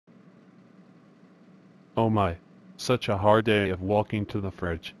Oh my. Such a hard day of walking to the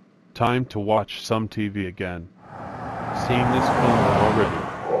fridge. Time to watch some TV again. Seen this film already.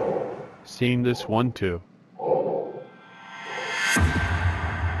 Seen this one too.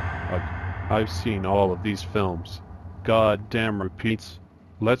 I've seen all of these films. God damn repeats.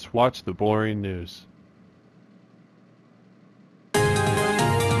 Let's watch the boring news.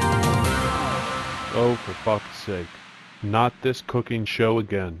 Oh, for fuck's sake. Not this cooking show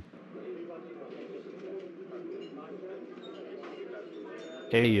again.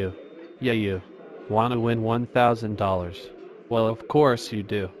 Hey you. Yeah you. Wanna win $1,000? Well, of course you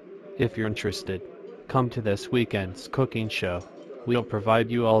do. If you're interested, come to this weekend's cooking show. We'll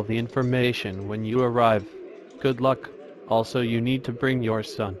provide you all the information when you arrive. Good luck. Also, you need to bring your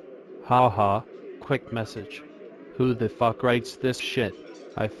son. Haha. Quick message. Who the fuck writes this shit?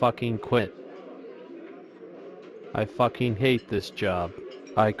 I fucking quit. I fucking hate this job.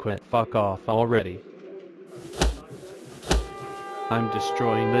 I quit. Fuck off already. I'm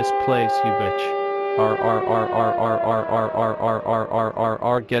destroying this place, you bitch.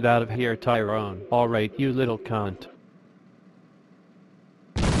 Get out of here, Tyrone. Alright, you little cunt.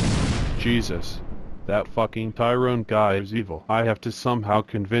 Jesus. That fucking Tyrone guy is evil. I have to somehow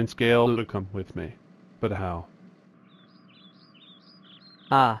convince Gail to come with me. But how?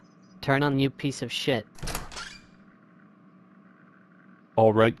 Turn on, you piece of shit.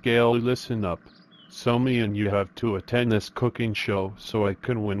 Alright Gail, listen up. So me and you have to attend this cooking show so I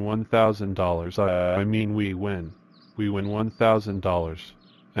can win $1,000. I mean we win. We win $1,000.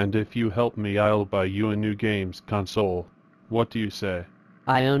 And if you help me I'll buy you a new games console. What do you say?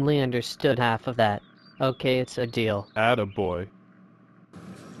 I only understood half of that. Okay, it's a deal. Attaboy.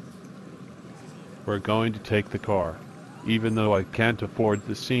 We're going to take the car. Even though I can't afford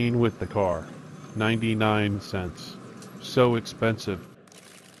the scene with the car. 99 cents. So expensive.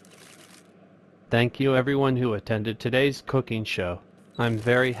 Thank you everyone who attended today's cooking show. I'm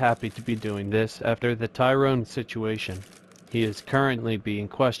very happy to be doing this after the Tyrone situation. He is currently being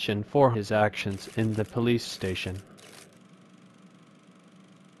questioned for his actions in the police station.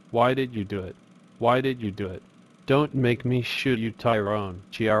 Why did you do it? Why did you do it? Don't make me shoot you, Tyrone.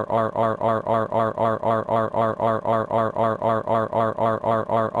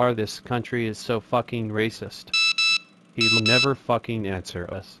 This country is so fucking racist. He'll never fucking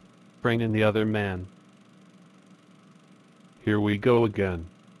answer us. Bring in the other man. Here we go again.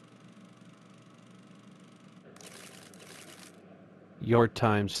 Your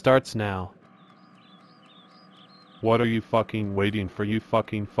time starts now. What are you fucking waiting for, you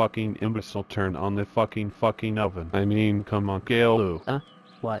fucking imbecile? Turn on the fucking oven. I mean, come on, Gail.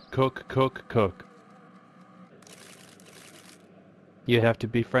 What? Cook. You have to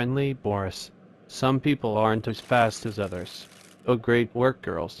be friendly, Boris. Some people aren't as fast as others. Oh, great work,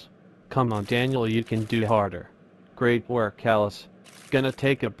 girls. Come on, Daniel, you can do harder. Great work, Alice. Gonna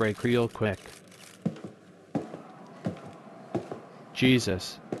take a break real quick.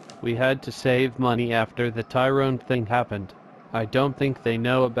 Jesus. We had to save money after the Tyrone thing happened. I don't think they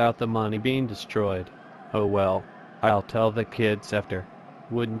know about the money being destroyed. Oh well. I'll tell the kids after.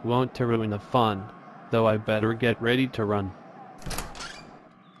 Wouldn't want to ruin the fun. Though I better get ready to run.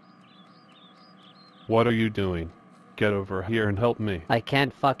 What are you doing? Get over here and help me. I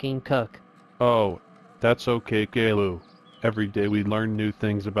can't fucking cook. Oh, that's okay, Caillou. Every day we learn new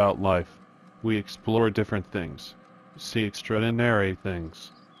things about life. We explore different things. See extraordinary things.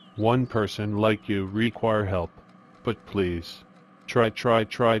 One person like you require help. But please. Try.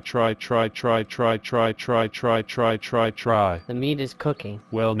 The meat is cooking.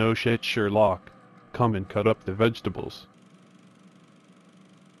 Well, no shit, Sherlock. Come and cut up the vegetables.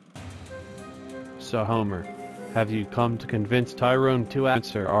 So Homer, have you come to convince Tyrone to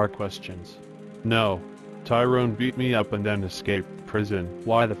answer our questions? No. Tyrone beat me up and then escaped prison.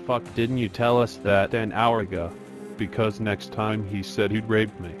 Why the fuck didn't you tell us that an hour ago? Because next time he said he'd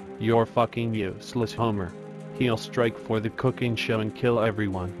rape me. You're fucking useless, Homer. He'll strike for the cooking show and kill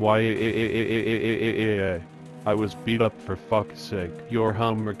everyone. Why? I was beat up for fuck's sake. You're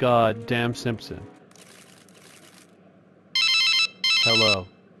Homer goddamn Simpson. Hello.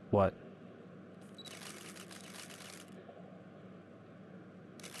 What?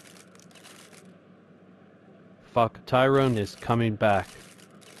 Fuck, Tyrone is coming back.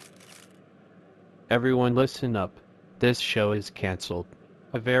 Everyone listen up. This show is cancelled.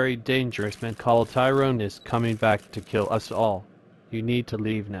 A very dangerous man called Tyrone is coming back to kill us all. You need to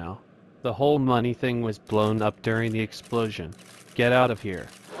leave now. The whole money thing was blown up during the explosion. Get out of here.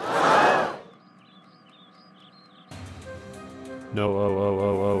 No,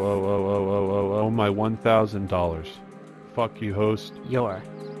 my $1,000. Fuck you, host.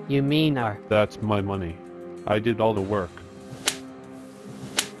 You mean our... That's my money. I did all the work.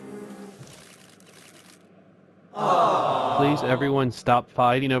 Please everyone stop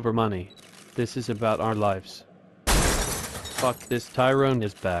fighting over money. This is about our lives. Fuck this, Tyrone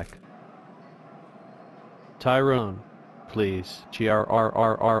is back. Tyrone, please.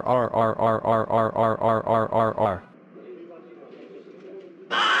 GRRRRRRRRRRRRRRRR.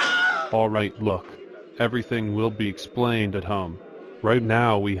 Alright, look. Everything will be explained at home. Right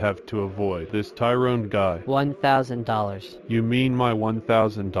now we have to avoid this Tyrone guy. $1,000. You mean my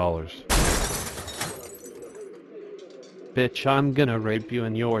 $1,000? Bitch, I'm gonna rape you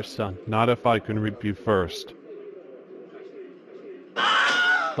and your son. Not if I can rape you first.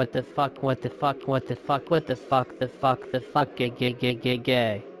 What the fuck, what the fuck, what the fuck, what the fuck, the fuck, gay, gay, gay, gay,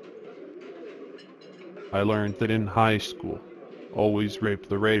 gay. I learned that in high school. Always rape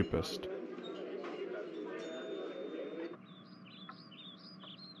the rapist.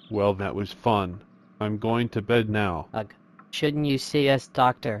 Well, that was fun. I'm going to bed now. Ugh. Shouldn't you see us,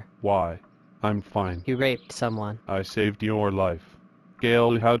 doctor? Why? I'm fine. You raped someone. I saved your life.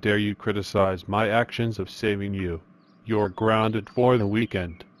 Gail, how dare you criticize my actions of saving you? You're grounded for the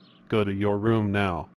weekend. Go to your room now.